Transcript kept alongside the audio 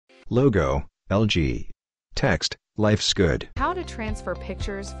Logo, LG. Text, life's good. How to transfer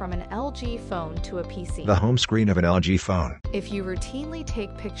pictures from an LG phone to a PC. The home screen of an LG phone. If you routinely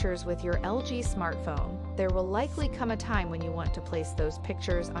take pictures with your LG smartphone, there will likely come a time when you want to place those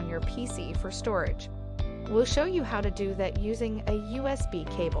pictures on your PC for storage. We'll show you how to do that using a USB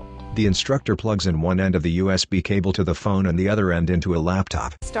cable. The instructor plugs in one end of the USB cable to the phone and the other end into a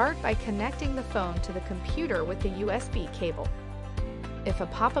laptop. Start by connecting the phone to the computer with the USB cable. If a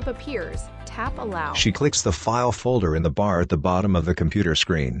pop-up appears, tap Allow. She clicks the file folder in the bar at the bottom of the computer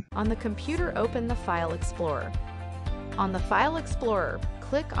screen. On the computer, open the File Explorer. On the File Explorer,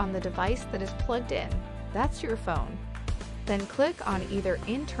 click on the device that is plugged in. That's your phone. Then click on either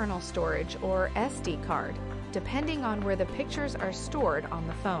internal storage or SD card, depending on where the pictures are stored on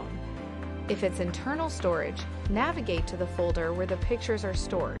the phone. If it's internal storage, navigate to the folder where the pictures are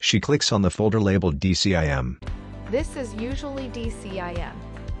stored. She clicks on the folder labeled DCIM. This is usually DCIM.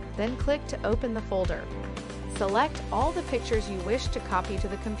 Then click to open the folder. Select all the pictures you wish to copy to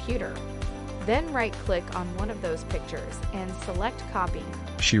the computer. Then right-click on one of those pictures and select Copy.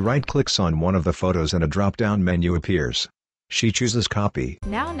 She right-clicks on one of the photos and a drop-down menu appears. She chooses Copy.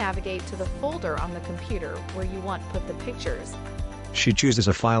 Now navigate to the folder on the computer where you want to put the pictures. She chooses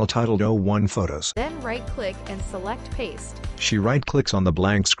a file titled O1 Photos. Then right-click and select Paste. She right-clicks on the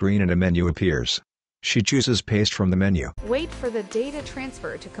blank screen and a menu appears. She chooses Paste from the menu. Wait for the data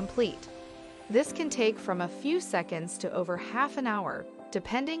transfer to complete. This can take from a few seconds to over half an hour,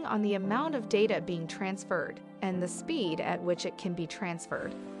 depending on the amount of data being transferred and the speed at which it can be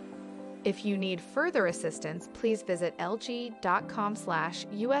transferred. If you need further assistance, please visit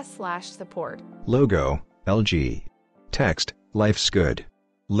lg.com/us/support. Logo, LG. Text, life's good.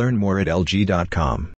 Learn more at lg.com.